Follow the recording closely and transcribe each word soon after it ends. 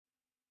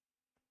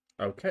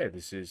Okay,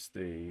 this is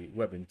the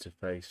web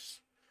interface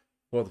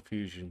for the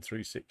Fusion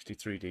 360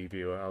 3D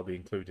viewer. I'll be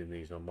including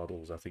these on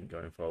models, I think,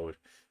 going forward.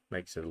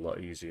 Makes it a lot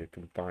easier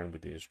combined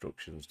with the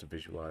instructions to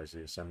visualize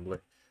the assembly.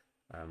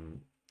 Um,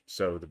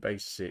 so the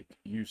basic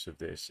use of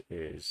this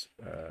is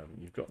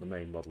you've got the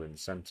main model in the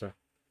center.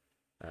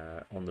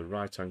 On the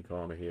right hand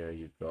corner here,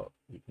 you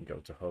can go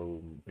to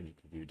home and you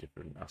can view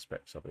different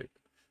aspects of it.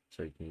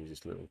 So you can use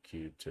this little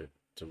cube to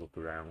look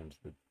around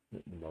the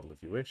model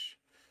if you wish.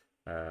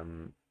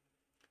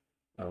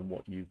 And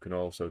what you can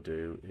also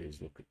do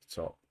is look at the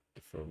top,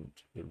 the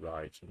front, the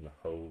right, and the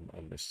home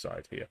on this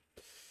side here.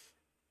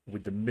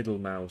 With the middle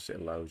mouse, it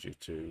allows you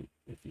to,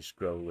 if you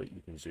scroll it,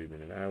 you can zoom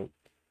in and out.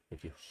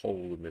 If you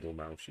hold the middle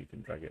mouse, you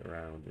can drag it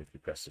around. If you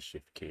press the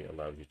shift key, it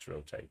allows you to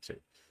rotate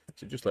it.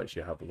 So it just lets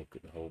you have a look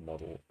at the whole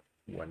model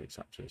when it's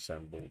actually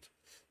assembled.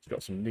 It's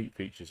got some neat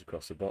features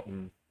across the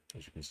bottom.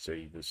 As you can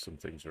see, there's some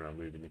things around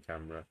moving the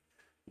camera.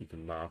 You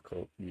can mark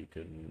up, you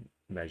can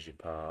measure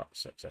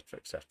parts, etc.,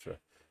 etc.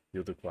 The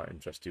other quite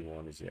interesting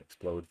one is the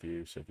explode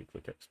view. So if you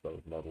click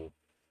explode model,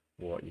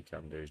 what you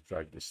can do is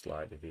drag this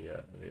slider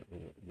here and it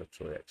will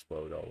literally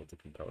explode all of the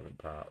component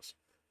parts.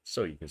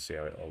 So you can see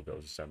how it all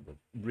goes assembled.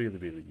 Really,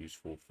 really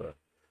useful for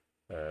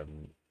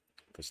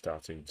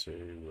starting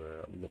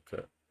to look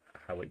at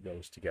how it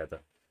goes together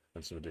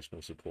and some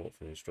additional support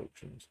for the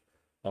instructions.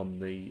 On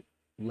the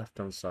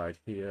left-hand side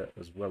here,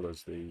 as well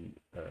as the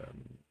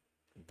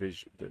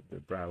the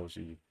browser,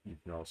 you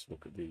can also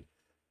look at the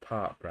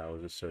part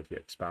browser. So if you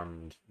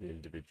expand the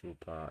individual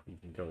part, you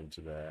can go into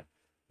there,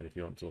 and if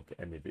you want to look at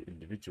any of the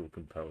individual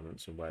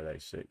components and where they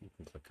sit, you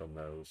can click on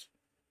those,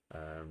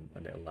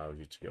 and it allows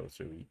you to go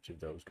through each of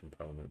those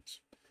components.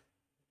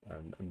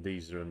 And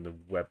these are in the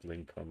web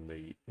link on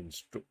the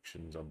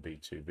instructions on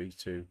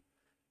B2V2.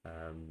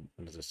 And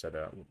as I said,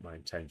 my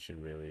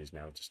intention really is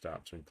now to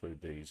start to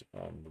include these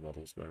on the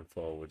models going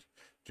forward,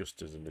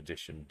 just as an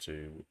addition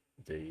to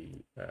the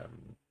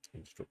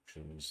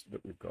instructions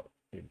that we've got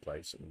in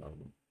place at the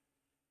moment.